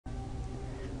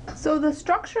So the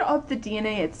structure of the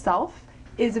DNA itself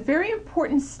is a very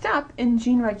important step in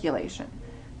gene regulation.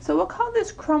 So we'll call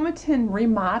this chromatin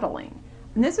remodeling.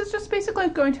 And this is just basically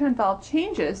going to involve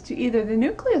changes to either the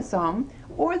nucleosome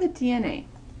or the DNA.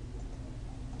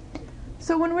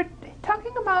 So when we're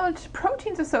talking about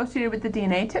proteins associated with the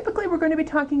DNA, typically we're going to be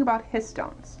talking about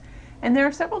histones. And there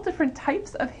are several different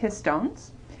types of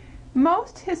histones.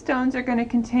 Most histones are going to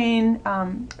contain,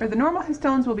 or the normal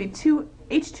histones will be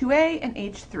H2A and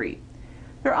H3.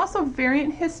 There are also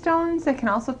variant histones that can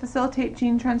also facilitate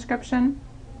gene transcription.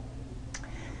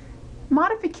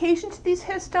 Modification to these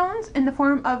histones in the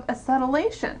form of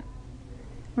acetylation.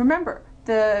 Remember,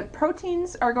 the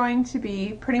proteins are going to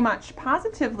be pretty much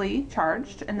positively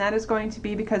charged, and that is going to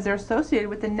be because they're associated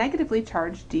with the negatively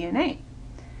charged DNA.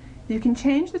 You can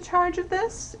change the charge of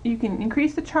this, you can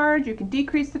increase the charge, you can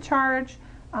decrease the charge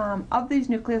of these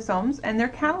nucleosomes, and they're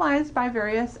catalyzed by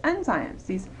various enzymes,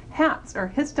 these HATs,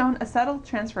 or histone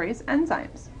acetyltransferase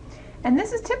enzymes. And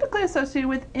this is typically associated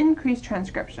with increased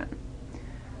transcription.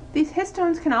 These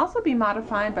histones can also be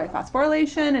modified by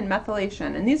phosphorylation and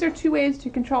methylation, and these are two ways to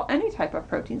control any type of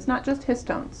proteins, not just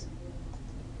histones.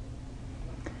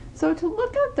 So to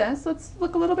look at this, let's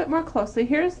look a little bit more closely.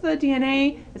 Here's the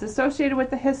DNA. It's associated with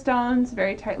the histones,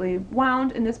 very tightly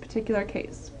wound in this particular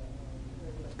case.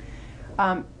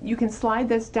 You can slide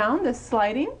this down. This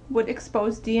sliding would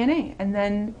expose DNA, and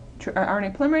then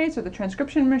RNA polymerase or the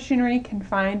transcription machinery can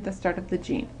find the start of the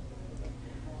gene.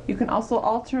 You can also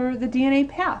alter the DNA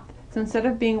path. So instead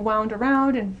of being wound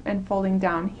around and folding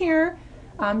down here,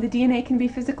 the DNA can be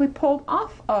physically pulled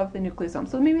off of the nucleosome.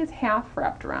 So maybe it's half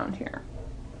wrapped around here.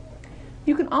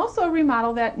 You can also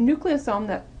remodel that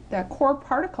nucleosome, that core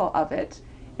particle of it.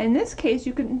 In this case,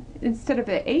 you can, instead of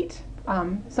the 8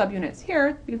 subunits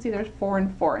here, you can see there's 4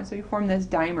 and 4, and so you form this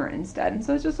dimer instead. And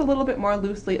so it's just a little bit more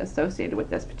loosely associated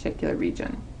with this particular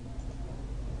region.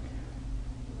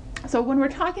 So when we're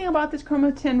talking about this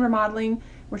chromatin remodeling,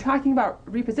 we're talking about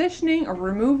repositioning or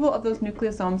removal of those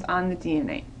nucleosomes on the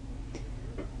DNA.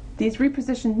 These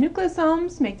repositioned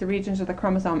nucleosomes make the regions of the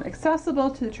chromosome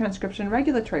accessible to the transcription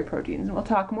regulatory proteins, and we'll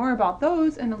talk more about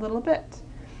those in a little bit.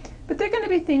 But they're going to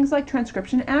be things like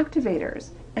transcription activators,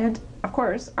 and of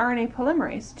course RNA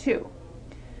polymerase too.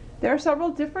 There are several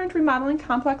different remodeling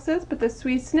complexes, but the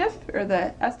SWI/SNF, or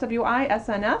the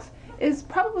SWI/SNF, is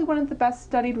probably one of the best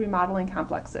studied remodeling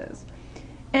complexes.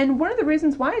 And one of the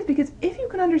reasons why is because if you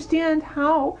can understand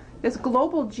how this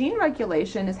global gene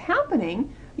regulation is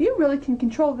happening, you really can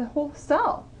control the whole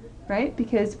cell, right?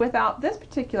 Because without this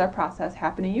particular process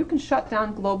happening, you can shut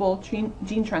down global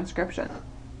gene transcription.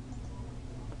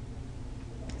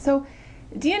 So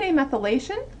DNA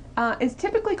methylation is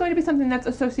typically going to be something that's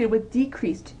associated with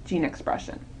decreased gene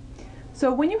expression.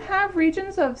 So when you have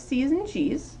regions of C's and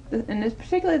G's, and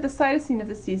particularly the cytosine of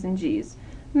the C's and G's,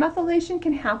 methylation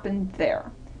can happen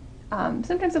there.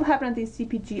 Sometimes it'll happen at these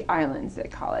CPG islands, they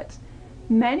call it.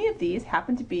 Many of these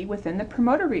happen to be within the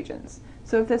promoter regions.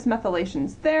 So if this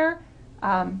methylation's there,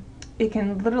 it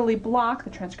can literally block the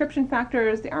transcription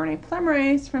factors, the RNA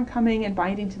polymerase, from coming and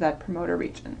binding to that promoter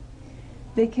region.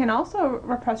 They can also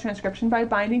repress transcription by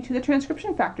binding to the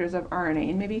transcription factors of RNA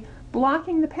and maybe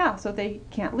blocking the path so they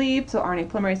can't leave, so RNA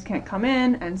polymerase can't come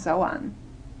in, and so on.